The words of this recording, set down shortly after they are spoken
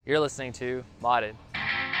You're listening to Modded.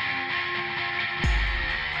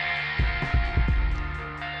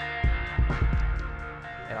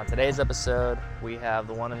 And on today's episode, we have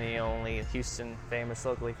the one and the only Houston famous,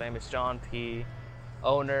 locally famous John P.,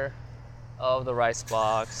 owner of the Rice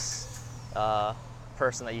Box,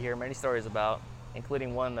 person that you hear many stories about,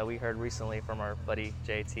 including one that we heard recently from our buddy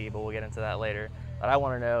JT, but we'll get into that later. But I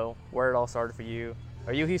want to know where it all started for you.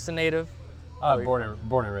 Are you a Houston native? Born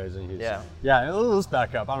and raised in Houston. Yeah. Yeah, let's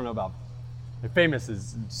back up. I don't know about, famous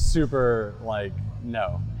is super,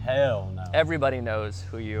 no. Hell no. Everybody knows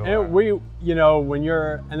who you are. And when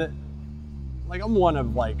you're, I'm one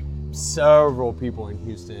of several people in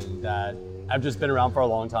Houston that have just been around for a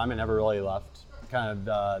long time and never really left kind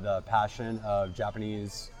of the passion of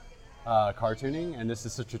Japanese cartooning. And this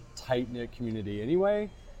is such a tight-knit community anyway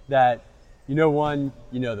that you know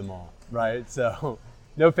them all, right? So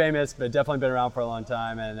no famous, but definitely been around for a long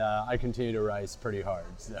time, and I continue to rice pretty hard,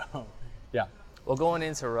 so yeah. Well, going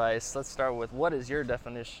into rice, let's start with, what is your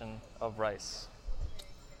definition of rice?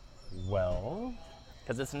 Well,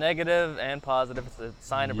 because it's negative and positive. It's a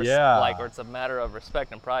sign of or it's a matter of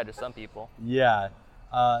respect and pride to some people. Yeah.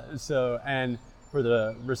 And for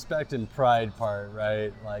the respect and pride part,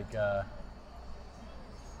 right? I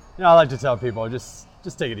like to tell people just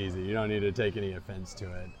take it easy. You don't need to take any offense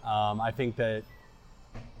to it. I think that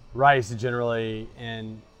rice generally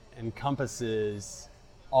encompasses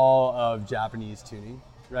all of Japanese tuning,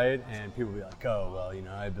 right? And people be like, oh, well,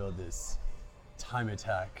 I build this time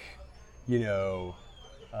attack,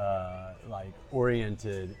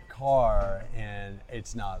 oriented car, and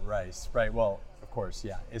it's not rice, right? Well, of course,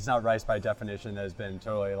 yeah, it's not rice by definition. That has been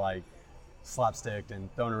totally slapsticked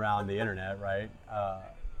and thrown around the internet, right?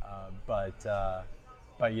 But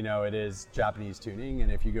it is Japanese tuning,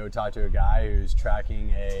 and if you go talk to a guy who's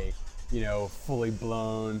tracking a fully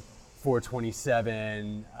blown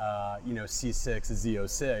 427 C6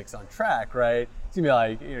 Z06 on track, right? It's gonna be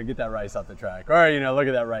like, get that rice off the track, or look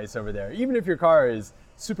at that rice over there. Even if your car is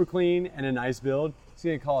super clean and a nice build, it's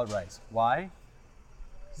gonna call it rice. Why?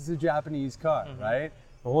 This is a Japanese car, right?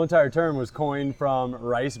 The whole entire term was coined from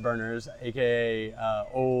rice burners, aka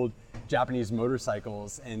old Japanese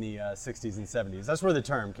motorcycles in the 60s and 70s. That's where the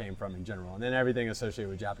term came from in general, and then everything associated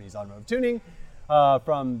with Japanese automotive tuning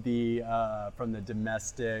from the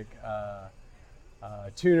domestic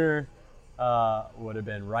tuner would have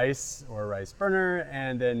been rice or rice burner,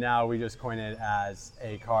 and then now we just coin it as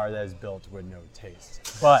a car that is built with no taste.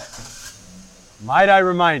 But might I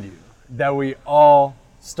remind you that we all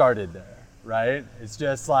started there, right? It's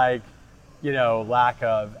just lack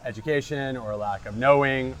of education or lack of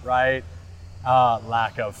knowing, right?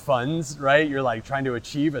 Lack of funds, right? You're trying to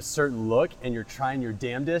achieve a certain look, and you're trying your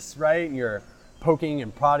damnedest, right? And you're poking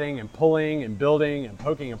and prodding and pulling and building and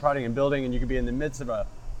poking and prodding and building, and you could be in the midst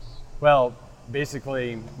of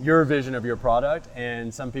basically your vision of your product,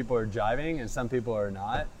 and some people are jiving and some people are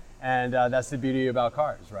not, and that's the beauty about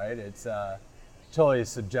cars, right? It's totally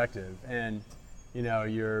subjective, and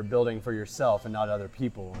you're building for yourself and not other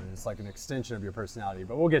people, and it's like an extension of your personality,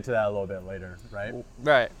 but we'll get to that a little bit later, right?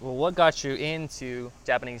 Right. Well, what got you into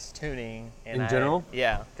Japanese tuning? In general?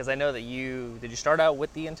 Yeah, because I know that did you start out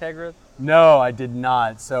with the Integra? No, I did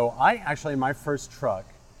not. So my first car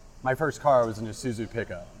was an Isuzu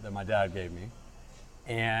pickup that my dad gave me,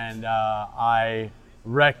 and I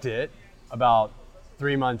wrecked it about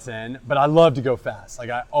 3 months in, but I love to go fast.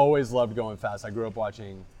 I always loved going fast. I grew up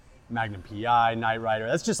watching Magnum PI, Knight Rider.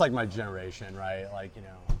 That's just my generation, right?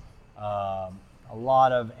 A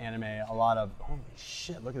lot of anime, a lot of, holy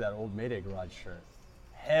shit, look at that old Mayday Garage shirt.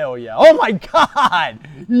 Hell yeah. Oh my God,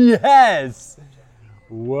 yes.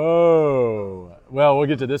 Whoa. Well, we'll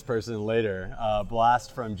get to this person later.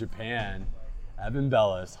 Blast from Japan, Evan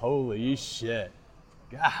Bellis. Holy shit.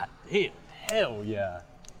 God damn, hell yeah.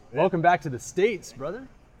 Welcome back to the States, brother.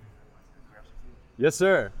 Yes,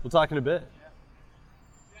 sir. We'll talk in a bit.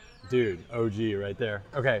 Dude, OG right there.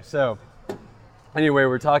 Okay, so anyway,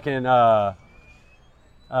 we're talking about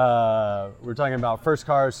first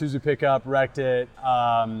car, Suzu pickup, wrecked it,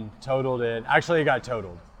 totaled it. Actually, it got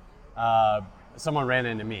totaled. Someone ran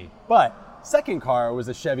into me. But second car was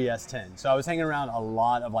a Chevy S10. So I was hanging around a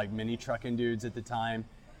lot of mini trucking dudes at the time,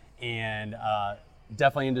 and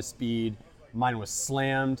definitely into speed. Mine was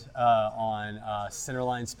slammed on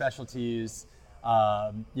Centerline Specialties,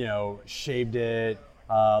 shaved it.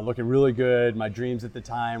 Looking really good. My dreams at the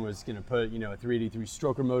time was going to put, a 383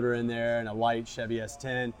 stroker motor in there and a light Chevy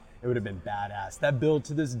S10. It would have been badass. That build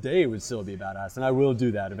to this day would still be badass, and I will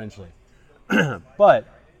do that eventually. But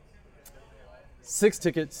 6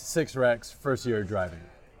 tickets, 6 wrecks, first year of driving.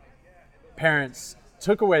 Parents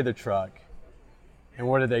took away the truck And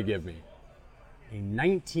what did they give me? A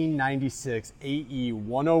 1996 AE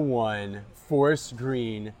 101 forest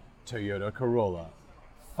green Toyota Corolla.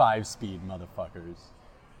 5-speed motherfuckers.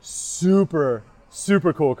 Super,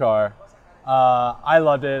 super cool car. I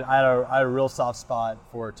loved it. I had a real soft spot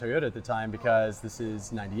for Toyota at the time because this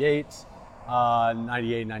is 98,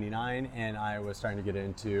 99, and I was starting to get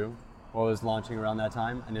into what was launching around that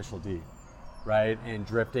time, Initial D, right? And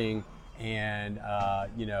drifting and,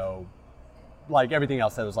 like everything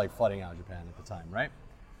else that was like flooding out of Japan at the time, right?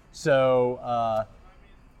 So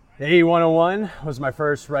the AE101 was my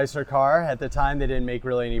first Chrysler car. At the time, they didn't make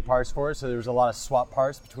really any parts for it, so there was a lot of swap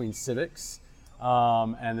parts between Civics.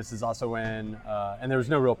 And this is also when, and there was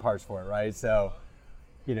no real parts for it, right? So,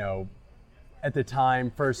 at the time,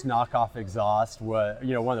 first knockoff exhaust was,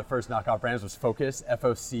 one of the first knockoff brands was Focus,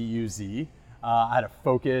 F-O-C-U-Z. I had a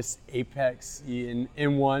Focus Apex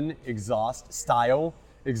M1 style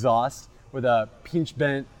exhaust with a pinch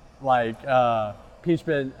bent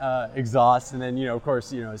exhaust, and then of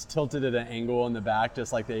course it's tilted at an angle in the back,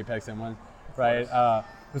 just like the Apex M1, right?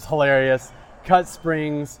 It was hilarious. Cut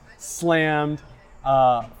springs, slammed.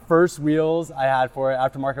 First wheels I had for it,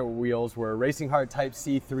 aftermarket wheels, were Racing Heart Type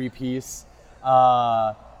C 3-piece.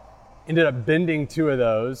 Ended up bending 2 of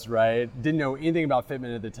those, right? Didn't know anything about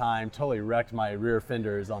fitment at the time. Totally wrecked my rear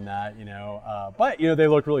fenders on that, But they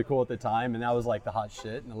looked really cool at the time, and that was like the hot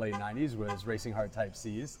shit in the late 90s was Racing Heart Type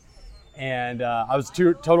Cs. And I was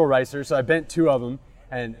total racer, so I bent 2 of them.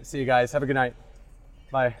 And see you guys, have a good night.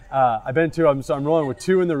 Bye. I bent 2 of them, so I'm rolling with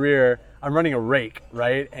 2 in the rear. I'm running a rake,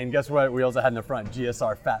 right? And guess what wheels I had in the front?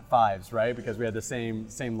 GSR Fat 5s, right? Because we had the same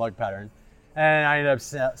lug pattern. And I ended up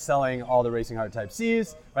selling all the Racing Heart Type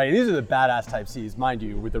Cs, right? And these are the badass Type Cs, mind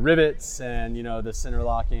you, with the rivets and the center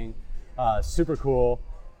locking, super cool,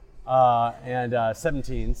 and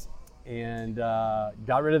 17s, and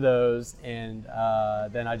got rid of those, and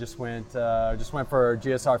then I just went for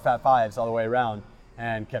GSR Fat 5s all the way around,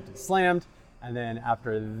 and kept it slammed. And then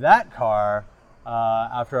after that car,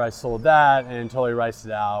 after I sold that and totally riced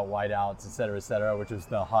it out, whiteouts, et cetera, which was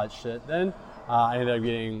the hot shit then. I ended up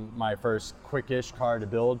getting my first quickish car to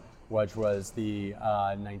build, which was the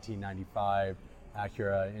 1995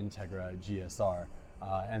 Acura Integra GSR,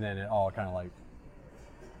 and then it all kind of like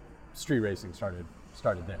street racing started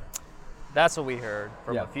there. That's what we heard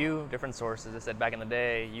from Yeah. a few different sources. They said back in the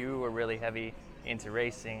day you were really heavy into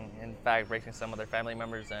racing. In fact, racing some of their family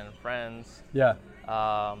members and friends. Yeah.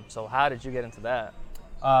 So how did you get into that?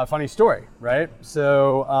 Funny story, right?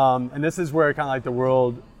 So, and this is where kind of like the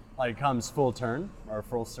world comes full turn or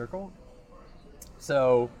full circle.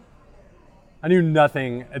 So I knew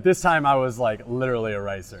nothing. At this time, I was like literally a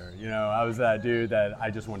racer. I was that dude that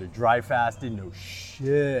I just wanted to drive fast, didn't know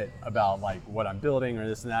shit about like what I'm building or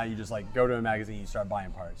this and that. You just like go to a magazine, you start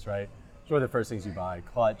buying parts, right? So what are the first things you buy?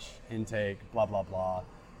 Clutch, intake, blah, blah, blah.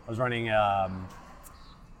 I was running an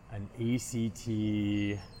ACT,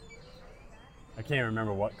 I can't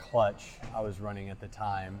remember what clutch I was running at the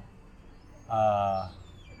time.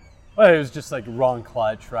 Well, it was just like wrong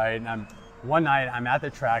clutch, right? And one night I'm at the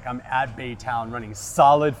track, I'm at Baytown running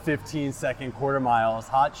solid 15-second quarter miles,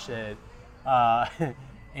 hot shit.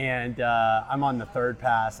 And I'm on the 3rd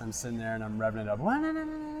pass, I'm sitting there and I'm revving it up.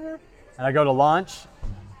 And I go to launch,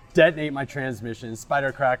 detonate my transmission,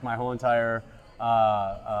 spider crack my whole entire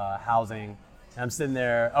housing. And I'm sitting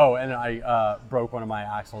there, and I broke one of my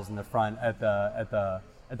axles in the front at the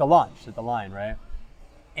launch, at the line, right?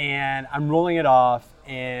 And I'm rolling it off,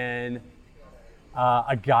 and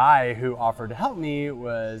a guy who offered to help me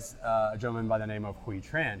was a gentleman by the name of Hui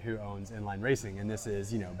Tran, who owns Inline Racing, and this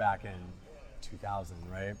is back in 2000,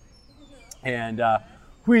 right? And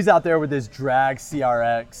Hui's out there with his drag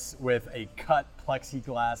CRX with a cut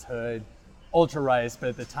plexiglass hood, ultra race, but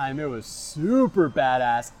at the time it was super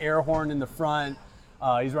badass, air horn in the front.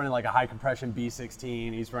 He's running like a high compression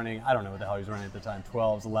B16. He's running, I don't know what the hell he was running at the time,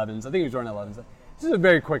 12s, 11s. I think he was running 11s. This is a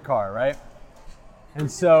very quick car, right?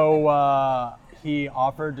 And so he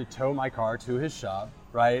offered to tow my car to his shop,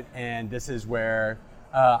 right? And this is where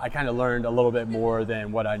I kind of learned a little bit more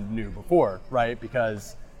than what I knew before, right?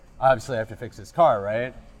 Because obviously I have to fix his car,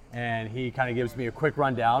 right? And he kind of gives me a quick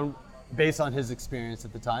rundown based on his experience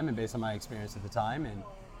at the time and based on my experience at the time. And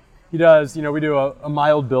he does, we do a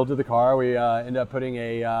mild build to the car. We end up putting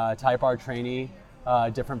a Type R trainee,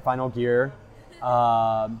 different final gear,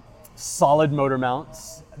 solid motor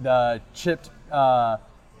mounts, the chipped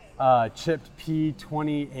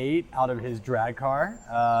P28 out of his drag car,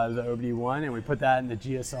 the OBD1, and we put that in the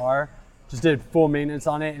GSR. Just did full maintenance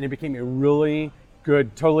on it, and it became a really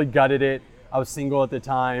good, totally gutted it. I was single at the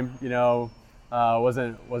time,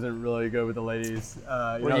 Wasn't really good with the ladies.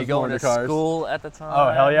 Were you going to school at the time?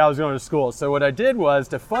 Oh, hell yeah, I was going to school. So what I did was,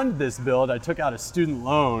 to fund this build, I took out a student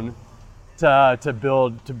loan to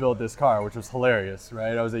build this car, which was hilarious,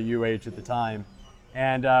 right? I was at UH at the time.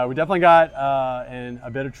 And we definitely got in a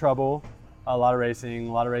bit of trouble. A lot of racing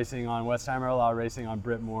on Westheimer, a lot of racing on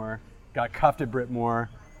Brittmore. Got cuffed at Brittmore.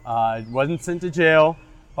 Wasn't sent to jail,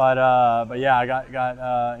 but yeah, I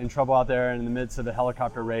got in trouble out there in the midst of a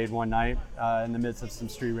helicopter raid one night, in the midst of some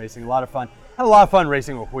street racing. A lot of fun. Had a lot of fun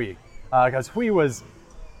racing with Hui, because Hui was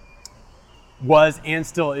and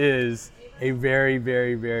still is a very,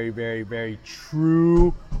 very, very, very, very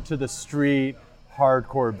true to the street,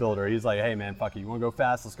 hardcore builder. He's like, hey man, fuck it, you want to go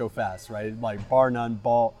fast? Let's go fast, right? Like bar none,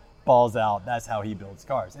 balls out. That's how he builds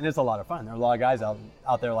cars, and it's a lot of fun. There are a lot of guys out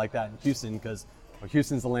there like that in Houston, because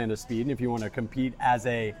Houston's the land of speed, and if you want to compete as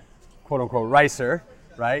a quote unquote racer,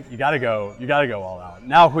 right, you got to go all out.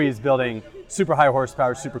 Now Hui's building super high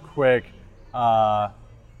horsepower, super quick Evos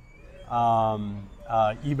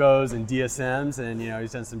and DSMs, and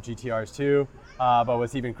he's done some GTRs too. But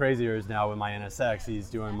what's even crazier is now with my NSX,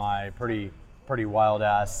 he's doing my pretty wild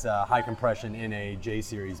ass high compression in a J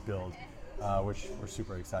series build, which we're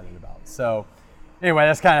super excited about. So anyway,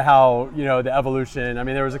 that's kind of how the evolution. I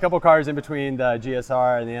mean, there was a couple cars in between the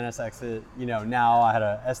GSR and the NSX. Now I had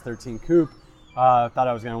a S13 coupe. Thought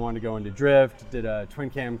I was going to want to go into drift. Did a twin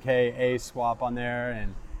cam K A swap on there,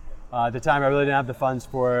 and at the time I really didn't have the funds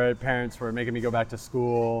for it. Parents were making me go back to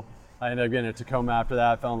school. I ended up getting a Tacoma after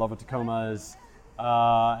that. Fell in love with Tacomas,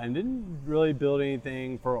 and didn't really build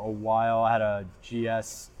anything for a while. I had a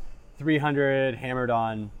GS 300 hammered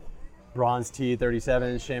on bronze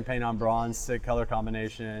T37, champagne on bronze, sick color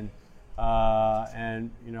combination,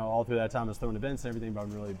 and all through that time I was throwing events and everything, but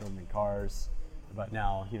I'm really building cars. But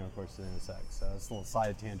now, of course, the NSX. So it's a little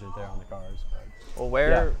side tangent there on the cars. But,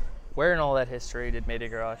 well, where in all that history did Mayday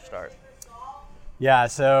Garage start? Yeah,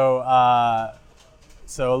 so a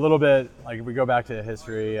little bit, like if we go back to the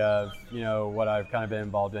history of what I've kind of been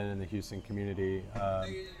involved in the Houston community.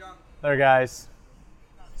 There, guys.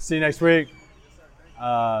 See you next week.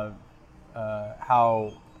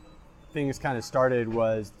 How things kind of started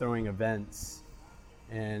was throwing events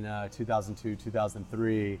in 2002,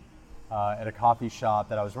 2003 at a coffee shop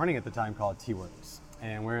that I was running at the time called T-Works.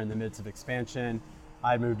 And we're in the midst of expansion.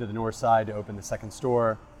 I moved to the north side to open the second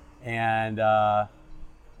store, and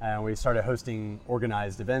we started hosting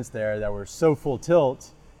organized events there that were so full tilt,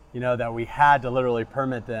 that we had to literally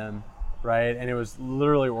permit them, right? And it was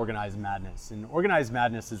literally organized madness. And organized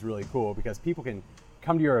madness is really cool because people can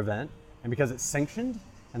come to your event, and because it's sanctioned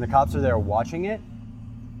and the cops are there watching it,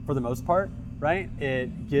 for the most part, right?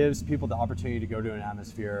 It gives people the opportunity to go to an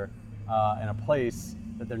atmosphere and a place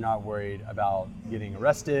that they're not worried about getting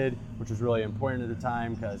arrested, which was really important at the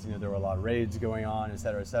time because there were a lot of raids going on, et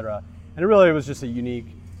cetera, et cetera. And it really was just a unique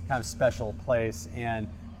kind of special place. And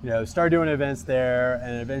started doing events there,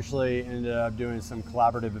 and eventually ended up doing some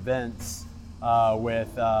collaborative events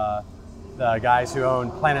with the guys who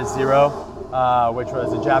owned Planet Zero, which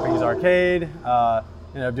was a Japanese arcade.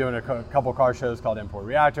 Ended up doing a couple car shows called Import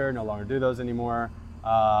Reactor. No longer do those anymore.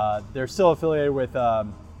 They're still affiliated with the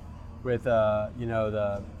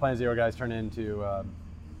Planet Zero guys turned into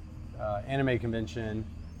anime convention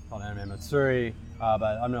called Anime Matsuri, but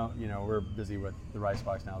I'm not, we're busy with the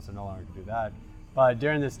Ricebox now, so no longer can do that. But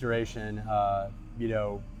during this duration,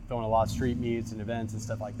 throwing a lot of street meets and events and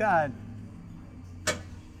stuff like that,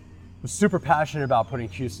 was super passionate about putting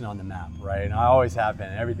Houston on the map, right? And I always have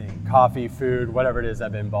been. Everything, coffee, food, whatever it is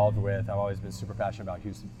I've been involved with, I've always been super passionate about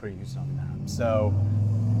putting Houston on the map. So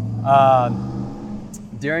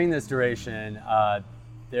during this duration,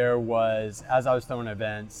 there was, as I was throwing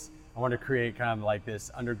events, I wanted to create kind of like this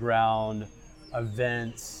underground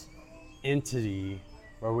event entity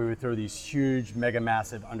where we would throw these huge, mega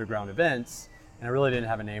massive underground events, and I really didn't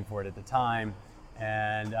have a name for it at the time,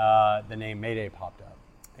 and the name Mayday popped up.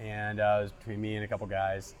 And it was between me and a couple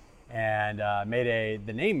guys. And Mayday,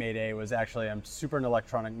 the name Mayday was actually, I'm super into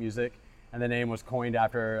electronic music, and the name was coined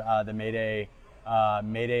after the Mayday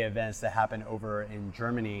events that happened over in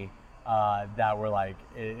Germany that were like,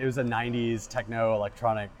 it was a 90s techno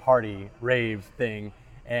electronic party, rave thing.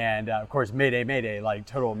 And of course, Mayday, Mayday, like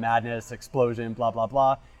total madness, explosion, blah, blah,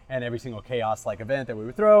 blah. And every single chaos-like event that we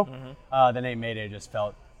would throw, the name Mayday just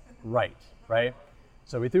felt right?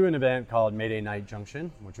 So we threw an event called Mayday Night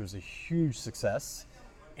Junction, which was a huge success.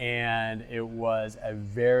 And it was a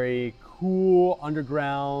very cool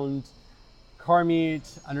underground car meet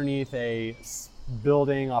underneath a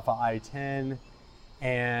building off of I-10.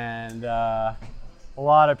 And a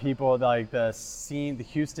lot of people, like the scene, the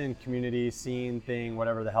Houston community scene thing,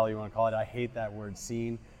 whatever the hell you want to call it. I hate that word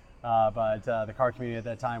scene, but the car community at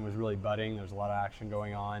that time was really budding. There was a lot of action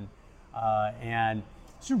going on, and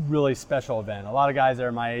it's a really special event. A lot of guys that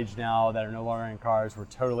are my age now that are no longer in cars were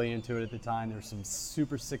totally into it at the time. There's some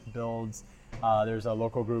super sick builds. There's a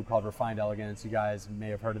local group called Refined Elegance. You guys may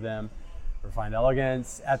have heard of them. Refined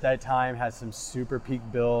Elegance at that time had some super peak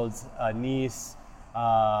builds. Nice,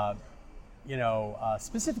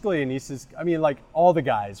 specifically Nice's, I mean, like all the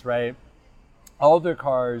guys, right? All of their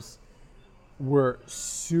cars were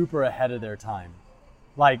super ahead of their time.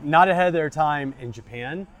 Like not ahead of their time in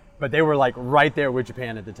Japan, but they were like right there with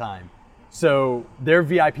Japan at the time. So their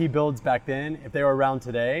VIP builds back then, if they were around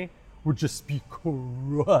today, would just be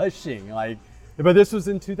crushing. Like, but this was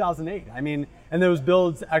in 2008. I mean, and those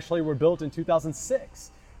builds actually were built in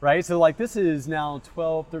 2006, right? So like this is now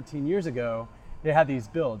 12, 13 years ago, they had these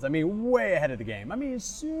builds. I mean, way ahead of the game. I mean,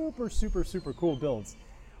 super, super, super cool builds.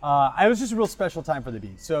 It was just a real special time for the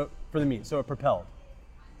meet. So it propelled.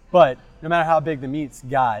 But no matter how big the meets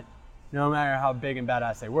got, no matter how big and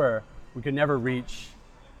badass they were, we could never reach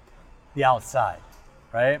the outside,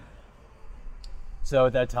 right? So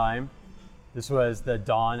at that time, this was the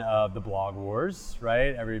dawn of the blog wars,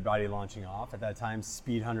 right? Everybody launching off. At that time,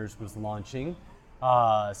 Speed Hunters was launching.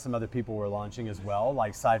 Some other people were launching as well,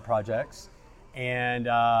 like side projects. And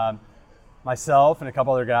myself and a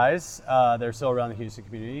couple other guys, they're still around the Houston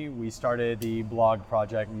community, we started the blog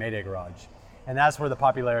project Mayday Garage. And that's where the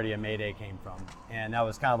popularity of Mayday came from. And that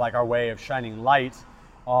was kind of like our way of shining light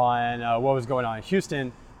on what was going on in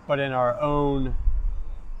Houston, but in our own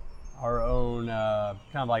kind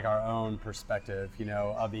of like our own perspective,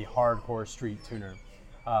 of the hardcore street tuner.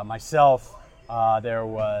 Myself, there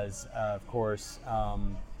was, of course,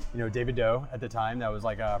 David Doe at the time. That was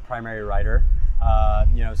like a primary writer.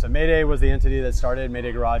 So Mayday was the entity that started.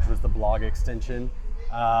 Mayday Garage was the blog extension,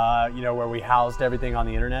 where we housed everything on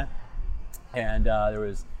the internet. And there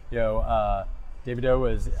was, David Doe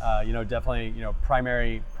was, definitely,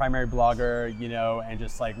 primary blogger, and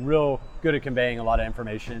just like real good at conveying a lot of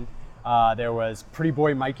information. There was Pretty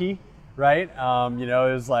Boy Mikey, right? It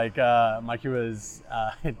was like Mikey was,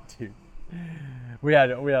 dude. We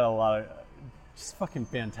had a lot of just fucking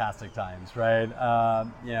fantastic times, right?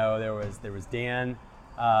 There was Dan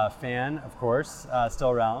Fan, of course, still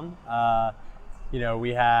around. We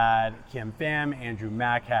had Kim Pham, Andrew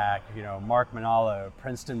Macack, Mark Manalo,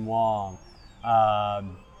 Princeton Wong,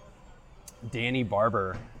 Danny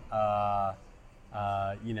Barber,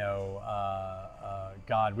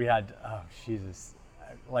 God, we had, oh Jesus,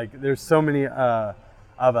 like there's so many of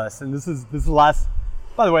us, and this is the last.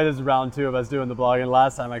 By the way, this is round 2 of us doing the blog, and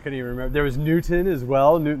last time I couldn't even remember. There was Newton as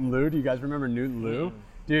well, Newton Liu. Do you guys remember Newton Liu?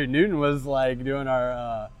 Dude, Newton was like doing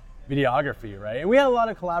our videography, right? And we had a lot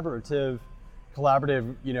of collaborative,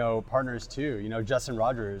 partners too. Justin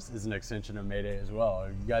Rogers is an extension of Mayday as well.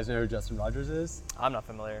 You guys know who Justin Rogers is? I'm not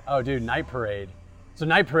familiar. Oh, dude, Night Parade. So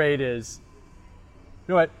Night Parade is,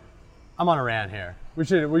 you know what? I'm on a rant here. We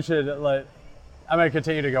should let. I'm going to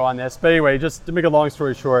continue to go on this, but anyway, just to make a long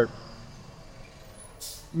story short.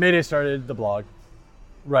 Mayday started the blog,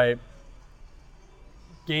 right?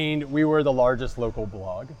 We were the largest local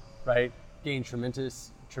blog, right? Gained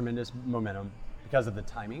tremendous momentum because of the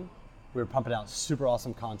timing. We were pumping out super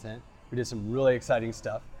awesome content. We did some really exciting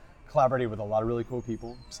stuff. Collaborated with a lot of really cool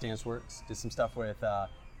people. Stanceworks, did some stuff with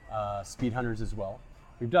Speed Hunters as well.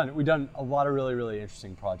 We've done a lot of really, really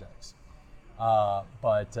interesting projects.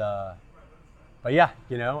 But yeah,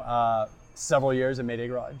 several years at Mayday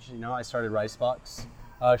Garage. I started Ricebox.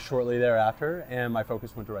 Shortly thereafter, and my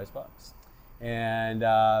focus went to Ricebox. And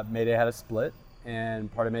Mayday had a split,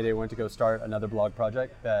 and part of Mayday went to go start another blog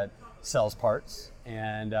project that sells parts.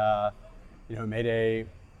 And Mayday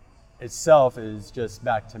itself is just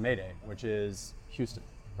back to Mayday, which is Houston,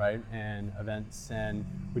 right? And events, and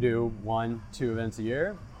we do 1-2 events a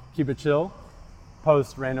year. Keep it chill.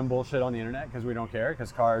 Post random bullshit on the internet because we don't care,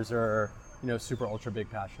 because cars are super ultra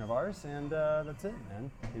big passion of ours, and that's it,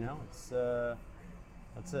 man. It's.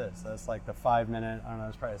 That's it. So that's like the 5-minute, I don't know,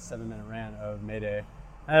 it's probably a 7-minute rant of Mayday. And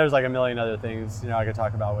there's like a million other things, I could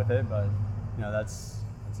talk about with it, but that's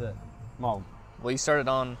it. Come on. Well, you started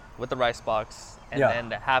on with the Ricebox, and then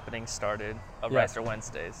the happening started of Ricer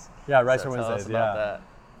Wednesdays. Yeah, Ricer Wednesdays. Wednesdays, Tell us about that.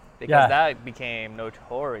 Because that became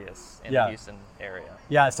notorious in the Houston area.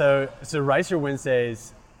 Yeah, so Ricer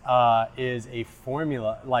Wednesdays is a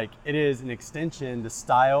formula, like it is an extension, the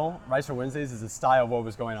style, Ricer Wednesdays is the style of what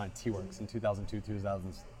was going on at T-Works in 2002,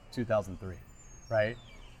 2003, right?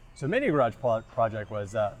 So Mayday Garage project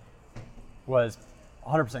was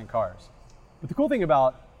 100% cars. But the cool thing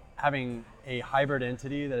about having a hybrid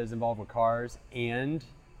entity that is involved with cars and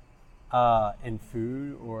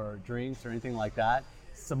food or drinks or anything like that,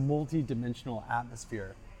 it's a multi-dimensional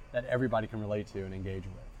atmosphere that everybody can relate to and engage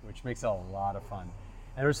with, which makes it a lot of fun.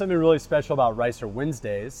 And there's something really special about Ricer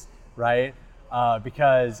Wednesdays, right?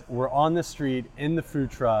 Because we're on the street in the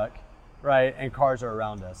food truck, right? And cars are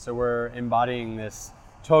around us. So we're embodying this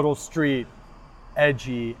total street,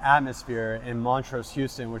 edgy atmosphere in Montrose,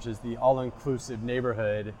 Houston, which is the all-inclusive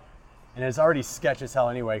neighborhood. And it's already sketch as hell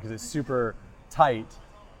anyway, because it's super tight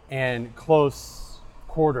and close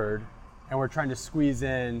quartered. And we're trying to squeeze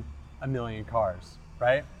in 1 million cars,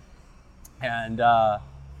 right? And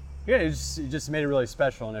it just made it really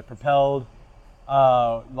special, and it propelled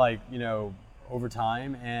over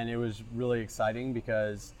time, and it was really exciting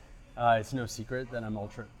because it's no secret that I'm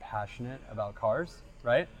ultra passionate about cars,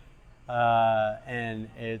 right? And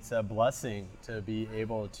it's a blessing to be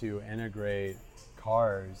able to integrate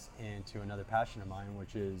cars into another passion of mine,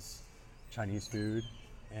 which is Chinese food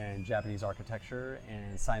and Japanese architecture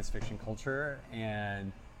and science fiction culture,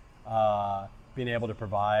 and being able to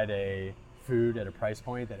provide a food at a price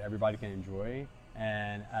point that everybody can enjoy,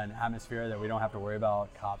 and an atmosphere that we don't have to worry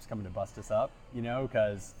about cops coming to bust us up,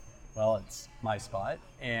 because, well, it's my spot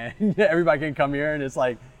and everybody can come here, and it's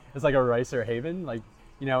like a Ricer haven,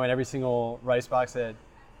 and every single rice box that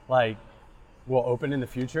will open in the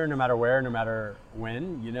future, no matter where, no matter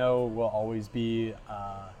when, will always be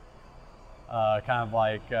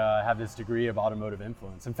have this degree of automotive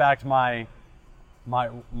influence. In fact, my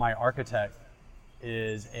architect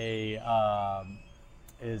is a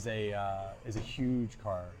huge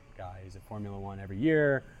car guy. He's at Formula One every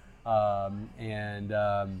year, and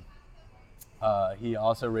he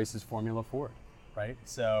also races Formula Ford, right?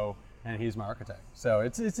 So, and he's my architect. So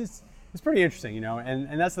it's pretty interesting, and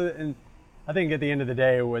and I think at the end of the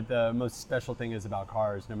day, what the most special thing is about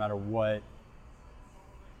cars, no matter what,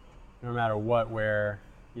 where,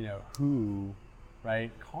 who,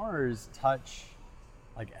 right? Cars touch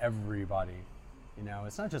everybody.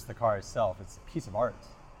 It's not just the car itself, it's a piece of art,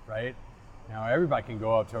 right? Everybody can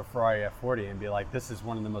go up to a Ferrari F40 and be like, this is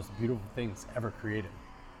one of the most beautiful things ever created,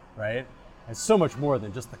 right? It's so much more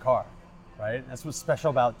than just the car, right? That's what's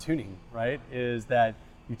special about tuning, right? Is that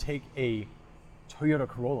you take a Toyota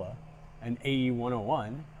Corolla, an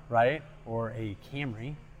AE101, right? Or a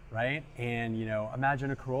Camry, right? And,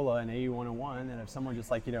 imagine a Corolla, an AE101, and if someone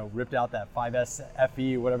just ripped out that 5S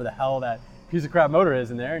FE, whatever the hell that piece of crap motor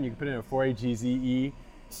is in there, and you can put in a 4AGZE,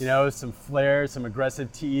 some flares, some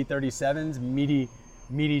aggressive TE37s,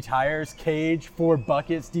 meaty tires, cage, 4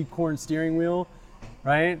 buckets, deep corn steering wheel,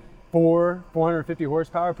 right? 450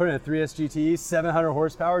 horsepower, put in a 3S GT, 700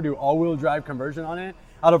 horsepower, do all-wheel drive conversion on it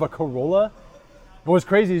out of a Corolla. And what's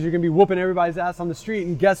crazy is you're gonna be whooping everybody's ass on the street,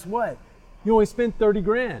 and guess what? You only spent 30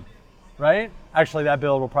 grand, right? Actually, that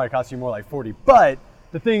build will probably cost you more like 40. But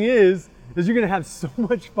the thing is you're gonna have so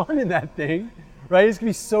much fun in that thing, right? It's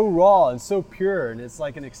gonna be so raw and so pure, and it's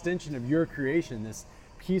like an extension of your creation, this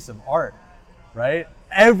piece of art, right?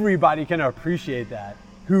 Everybody can appreciate that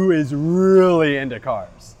who is really into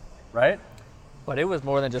cars, right? But it was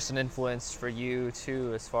more than just an influence for you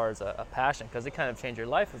too, as far as a passion, because it kind of changed your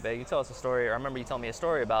life a bit. You tell us a story, or I remember you telling me a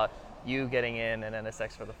story about you getting in an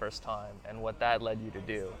NSX for the first time and what that led you to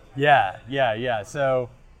do. Yeah. So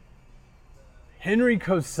Henry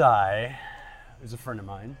Kosai, who's a friend of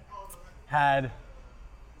mine, had,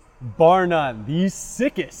 bar none, the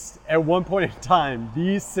sickest, at one point in time,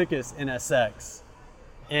 the sickest NSX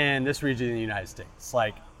in this region of the United States.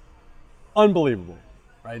 Unbelievable,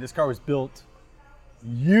 right? This car was built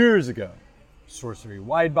years ago. Sorcery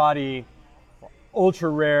wide body, ultra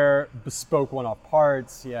rare, bespoke one-off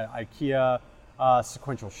parts. He had IKEA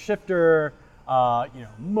sequential shifter,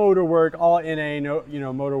 motor work, all NA,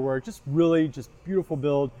 motor work. Just beautiful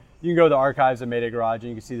build. You can go to the archives of Mayday Garage and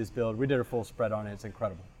you can see this build. We did a full spread on it. It's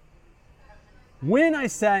incredible. When I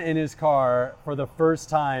sat in his car for the first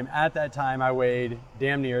time, at that time I weighed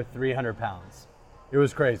damn near 300 pounds. It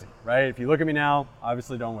was crazy, right? If you look at me now,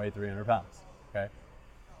 obviously don't weigh 300 pounds, okay?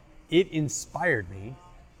 It inspired me,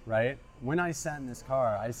 right? When I sat in this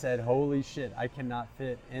car, I said, holy shit, I cannot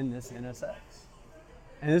fit in this NSX.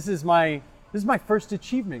 And this is my first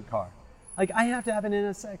achievement car. I have to have an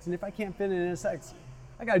NSX, and if I can't fit in an NSX,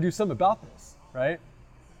 I gotta do something about this, right?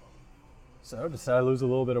 So I decided to lose a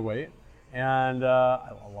little bit of weight, and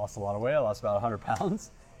I lost a lot of weight. I lost about 100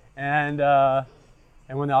 pounds, and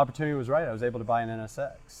when the opportunity was right, I was able to buy an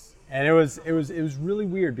NSX. And it was really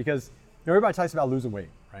weird because everybody talks about losing weight,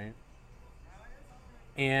 right?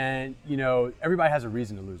 And everybody has a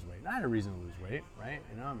reason to lose weight. I had a reason to lose weight, right?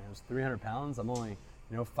 It was 300 pounds. I'm only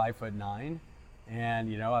 5'9",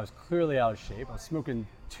 And, I was clearly out of shape. I was smoking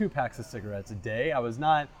 2 packs of cigarettes a day. I was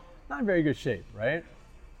not in very good shape, right?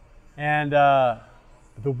 And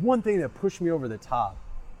the one thing that pushed me over the top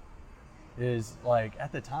is, like,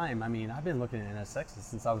 at the time, I mean, I've been looking at NSXs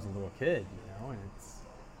since I was a little kid, and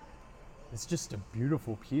it's just a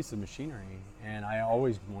beautiful piece of machinery. And I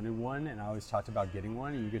always wanted one, and I always talked about getting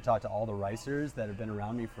one. And you could talk to all the ricers that have been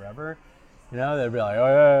around me forever. They'd be like,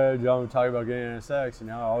 oh yeah, John, we're talking about getting an NSX.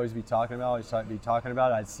 I'd always be talking about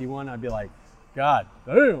it. I'd see one, I'd be like, God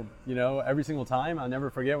damn, every single time. I'll never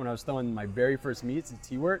forget when I was throwing my very first meets at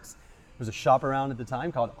T-Works. There was a shop around at the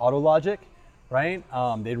time called Autologic, right?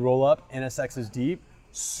 They'd roll up NSXs deep,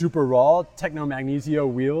 super raw, Techno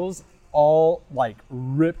Magnesio wheels, all like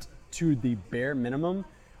ripped to the bare minimum.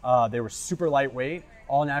 They were super lightweight,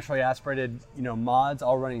 all naturally aspirated, mods,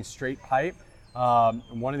 all running straight pipe.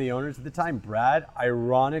 One of the owners at the time, Brad,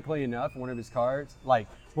 ironically enough, one of his cars, like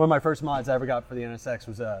one of my first mods I ever got for the NSX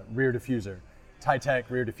was a rear diffuser, Tytech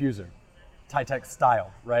rear diffuser, Tytech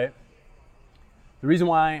style, right? The reason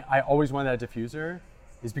why I always wanted that diffuser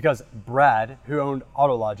is because Brad, who owned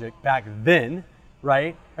Autologic back then,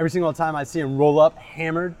 right? Every single time I see him roll up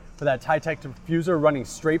hammered for that Tytech diffuser running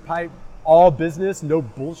straight pipe, all business, no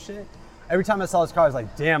bullshit. Every time I saw his car, I was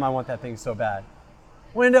like, damn, I want that thing so bad.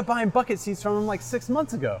 We ended up buying bucket seats from him like 6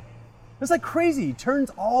 months ago. It was like crazy.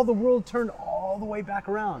 The world turned all the way back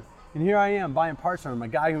around. And here I am buying parts from him, a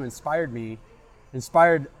guy who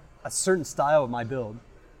inspired a certain style of my build.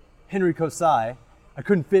 Henry Kosai. I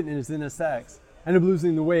couldn't fit in his NSX. I ended up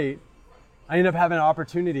losing the weight. I ended up having an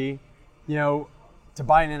opportunity, to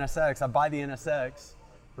buy an NSX. I buy the NSX,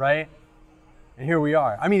 right? And here we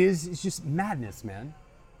are. I mean, it's just madness, man,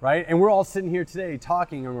 right? And we're all sitting here today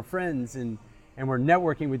talking, and we're friends, and we're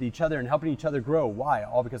networking with each other and helping each other grow. Why?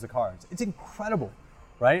 All because of cars. It's incredible,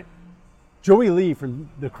 right? Joey Lee from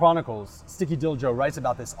the Chronicles, Sticky Diljo, writes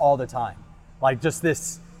about this all the time. Like just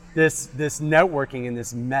this networking and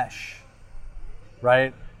this mesh,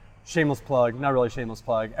 right? Shameless plug, not really shameless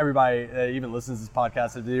plug. Everybody that even listens to this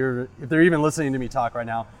podcast, if they're even listening to me talk right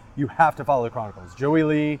now, you have to follow the Chronicles. Joey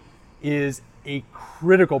Lee is a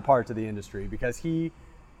critical part to the industry because he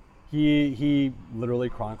literally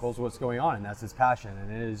chronicles what's going on, and that's his passion,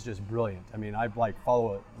 and it is just brilliant. I mean, I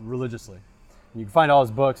follow it religiously. And you can find all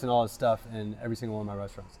his books and all his stuff in every single one of my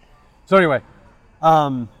restaurants. So anyway,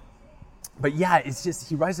 but yeah, it's just,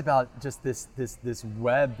 he writes about just this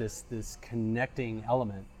web, this connecting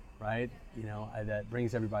element, right? That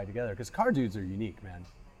brings everybody together. Because car dudes are unique, man,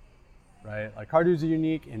 right? Like car dudes are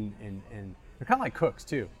unique, and they're kind of like cooks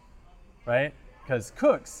too, right? Because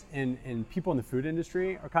cooks and people in the food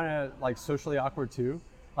industry are kind of like socially awkward too.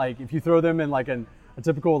 Like if you throw them in like a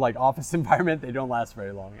typical like office environment, they don't last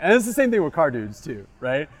very long. And it's the same thing with car dudes too,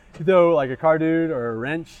 right? If you throw like a car dude or a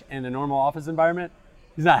wrench in a normal office environment,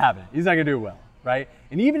 he's not having it. He's not gonna do well, right?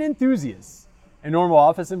 And even enthusiasts in normal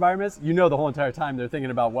office environments, the whole entire time they're thinking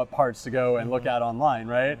about what parts to go and look at online,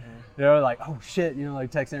 right? Like, oh shit,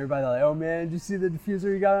 like texting everybody like, oh man, did you see the diffuser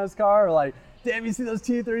you got on his car? Or like, damn, you see those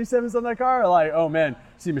T37s on that car? Or like, oh man,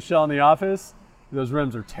 see Michelle in the office? Those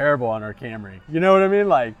rims are terrible on our Camry. You know what I mean?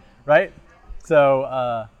 Like, right?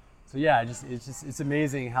 So yeah, it's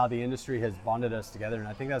amazing how the industry has bonded us together, and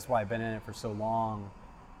I think that's why I've been in it for so long,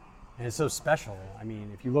 and it's so special. I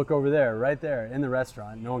mean, if you look over there, right there in the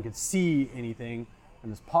restaurant, no one can see anything in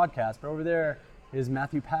this podcast, but over there is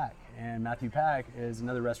Matthew Pack, and Matthew Pack is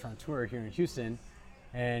another restaurateur here in Houston,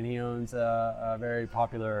 and he owns a very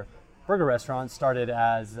popular burger restaurant. Started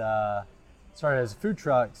as food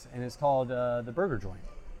trucks, and it's called The Burger Joint.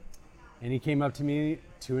 And he came up to me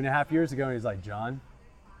 2.5 years ago, and he's like, John,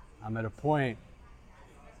 I'm at a point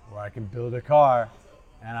where I can build a car.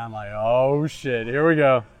 And I'm like, oh shit, here we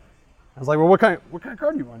go. I was like, well, what kind of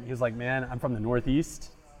car do you want? He's like, man, I'm from the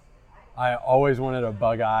Northeast. I always wanted a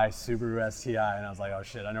bug-eye Subaru STI. And I was like, oh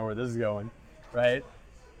shit, I know where this is going, right?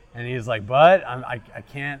 And he's like, but I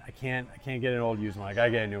can't get an old used one. I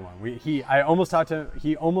gotta get a new one. He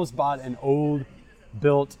almost bought an old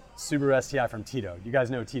built Subaru STI from Tito. You guys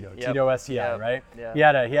know Tito, yep. Tito STI, yep. Right?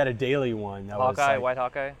 Yeah. He had a daily one. That Hawkeye, was like, white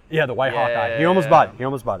Hawkeye? Yeah, the white Hawkeye. He almost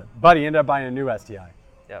bought it. But he ended up buying a new STI.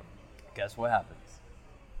 Yep. Guess what happens?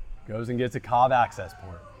 Goes and gets a Cobb access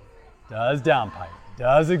port. Does downpipe.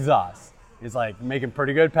 Does exhaust. He's like making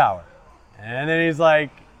pretty good power. And then he's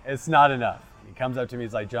like, it's not enough. He comes up to me,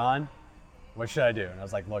 he's like, John, what should I do? And I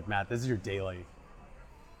was like, look, Matt, this is your daily.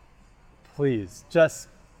 Please, just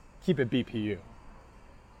keep it BPU.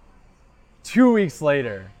 2 weeks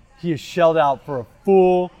later, he is shelled out for a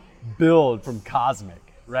full build from Cosmic,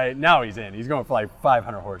 right? Now he's going for like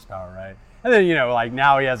 500 horsepower, right? And then, like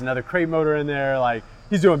now he has another crate motor in there. Like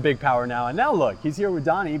he's doing big power now. And now look, he's here with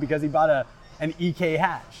Donnie because he bought an EK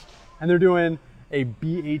hatch. And they're doing a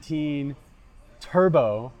B18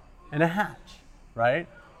 turbo and a hatch, right?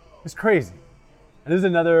 It's crazy. And this is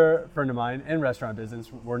another friend of mine in restaurant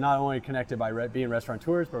business. We're not only connected by being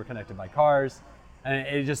restaurateurs, but we're connected by cars. And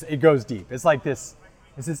it goes deep. It's like this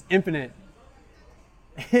infinite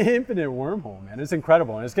wormhole, man. It's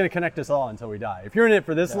incredible. And it's going to connect us all until we die. If you're in it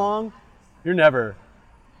for this long, you're never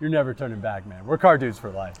turning back, man. We're car dudes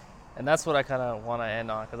for life. And that's what I kind of want to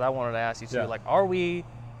end on, because I wanted to ask you too, like, are we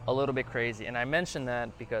a little bit crazy? And I mentioned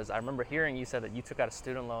that because I remember hearing you said that you took out a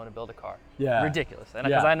student loan to build a car. Yeah. Ridiculous. And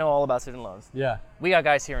because I know all about student loans. Yeah. We got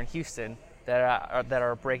guys here in Houston that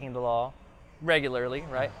are breaking the law regularly,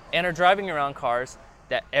 right? And are driving around cars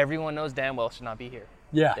that everyone knows damn well should not be here.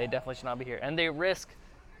 Yeah. They definitely should not be here. And they risk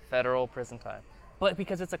federal prison time. But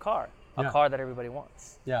because it's a car that everybody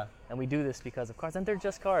wants. Yeah. And we do this because of cars. And they're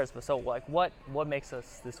just cars. But so like what makes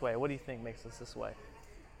us this way? What do you think makes us this way?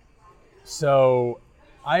 So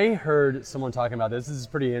I heard someone talking about this. This is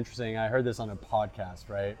pretty interesting. I heard this on a podcast,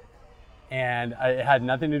 right? And it had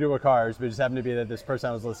nothing to do with cars, but it just happened to be that this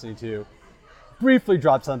person I was listening to briefly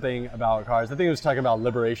dropped something about cars. I think it was talking about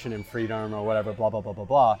liberation and freedom or whatever, blah, blah, blah, blah,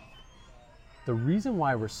 blah. The reason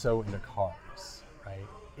why we're so into cars, right,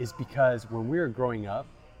 is because when we were growing up,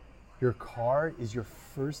 your car is your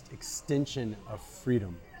first extension of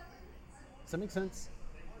freedom. Does that make sense?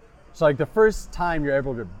 So like the first time you're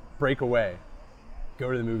able to break away,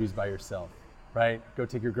 go to the movies by yourself, right? Go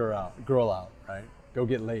take your girl out, right? Go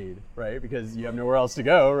get laid, right? Because you have nowhere else to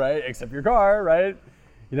go, right? Except your car, right?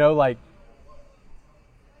 Like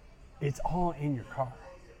it's all in your car,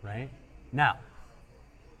 right? Now,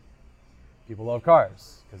 people love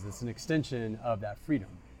cars because it's an extension of that freedom.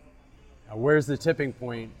 Now, where's the tipping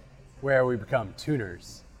point where we become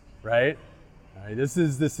tuners, right? All right, this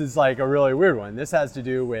is like a really weird one. This has to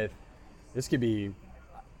do with,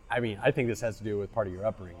 I think this has to do with part of your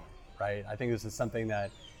upbringing, right? I think this is something that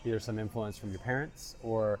either some influence from your parents,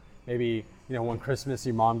 or maybe, one Christmas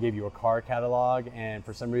your mom gave you a car catalog and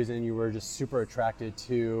for some reason you were just super attracted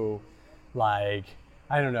to, like,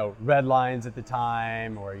 I don't know, red lines at the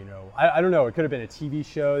time, or, I don't know, it could have been a TV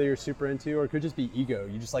show that you're super into, or it could just be ego.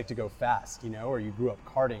 You just like to go fast, or you grew up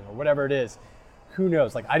karting or whatever it is. Who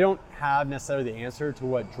knows? Like, I don't have necessarily the answer to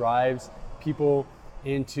what drives people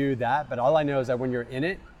into that, but all I know is that when you're in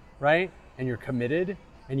it, right, and you're committed,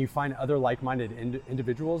 and you find other like-minded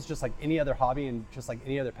individuals, just like any other hobby and just like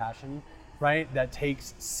any other passion, right, that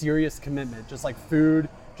takes serious commitment, just like food,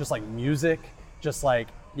 just like music, just like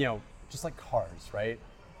cars, right?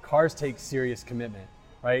 Cars take serious commitment,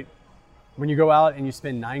 right? When you go out and you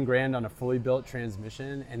spend $9,000 on a fully built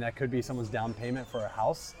transmission, and that could be someone's down payment for a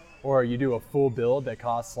house, or you do a full build that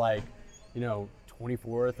costs like,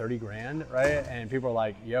 24, 30 grand, right? And people are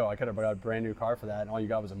like, yo, I could have got a brand new car for that, and all you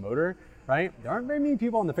got was a motor, right? There aren't very many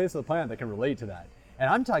people on the face of the planet that can relate to that. And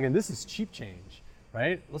I'm talking, this is cheap change,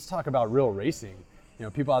 right? Let's talk about real racing.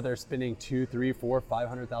 People out there spending $200,000, $300,000,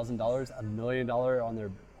 $400,000, $500,000, $1 million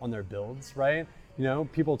on their builds, right?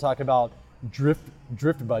 People talk about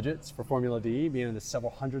drift budgets for Formula D being in the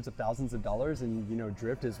several hundreds of thousands of dollars, and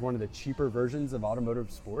drift is one of the cheaper versions of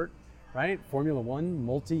automotive sport, right? Formula One,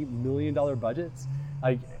 multi-million-dollar budgets,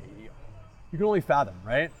 like you can only fathom,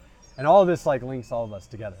 right? And all of this like links all of us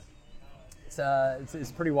together.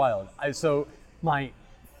 It's pretty wild. So my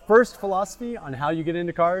first philosophy on how you get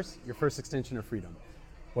into cars, your first extension of freedom.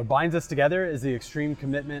 What binds us together is the extreme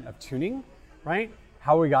commitment of tuning, right?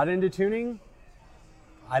 How we got into tuning,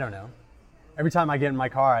 I don't know. Every time I get in my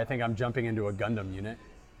car, I think I'm jumping into a Gundam unit.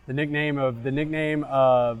 The nickname of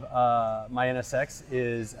my NSX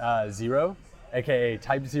is Zero, aka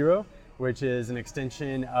Type Zero, which is an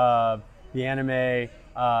extension of the anime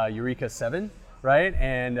Eureka 7, right?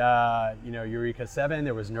 And Eureka 7,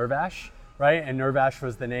 there was Nervash, right? And Nervash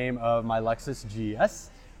was the name of my Lexus GS,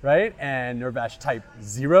 right? And Nervash Type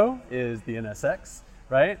Zero is the NSX,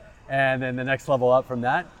 right? And then the next level up from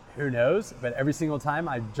that, who knows? But every single time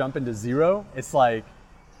I jump into Zero, it's like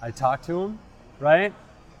I talk to him, right?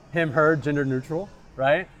 Him, her, gender neutral,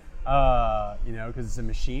 right? Because it's a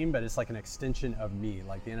machine, but it's like an extension of me.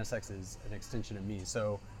 Like the NSX is an extension of me.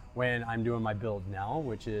 So when I'm doing my build now,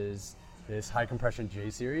 which is this high compression J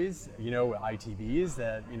series, ITBs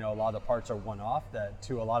that, a lot of the parts are one-off, that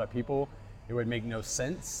to a lot of people, it would make no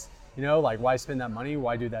sense. Like why spend that money?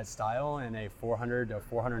 Why do that style in a 400 to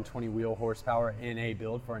 420 wheel horsepower in a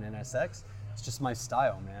build for an NSX? It's just my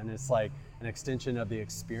style, man. It's like an extension of the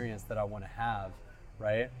experience that I want to have,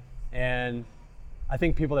 right? And I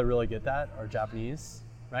think people that really get that are Japanese,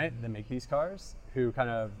 right? That make these cars, who kind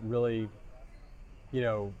of really you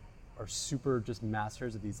know, are super just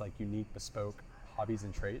masters of these like unique, bespoke hobbies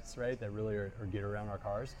and traits, right? That really are geared around our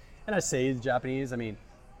cars. And I say the Japanese, I mean,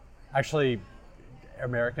 actually,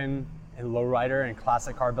 American and lowrider and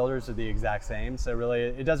classic car builders are the exact same. So really,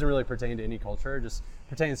 it doesn't really pertain to any culture. It just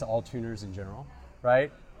pertains to all tuners in general,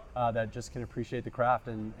 right? That just can appreciate the craft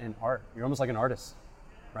and art. You're almost like an artist,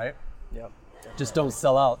 right? Yep. Just don't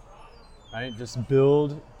sell out, right? Just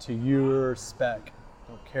build to your spec.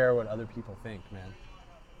 Don't care what other people think, man.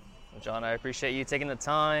 Well, John, I appreciate you taking the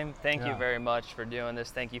time. Thank you Yeah. very much for doing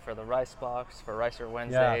this. Thank you for the Rice Box, for Ricer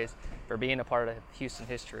Wednesdays, for being a part of Houston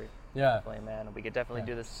history. Yeah. Definitely, man. We could definitely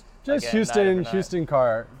do this. Just again, night after night. Houston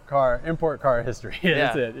import car history.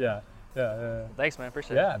 That's Yeah. it. Yeah. Thanks, man.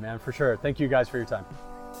 Appreciate it. Yeah, man, for sure. Thank you guys for your time.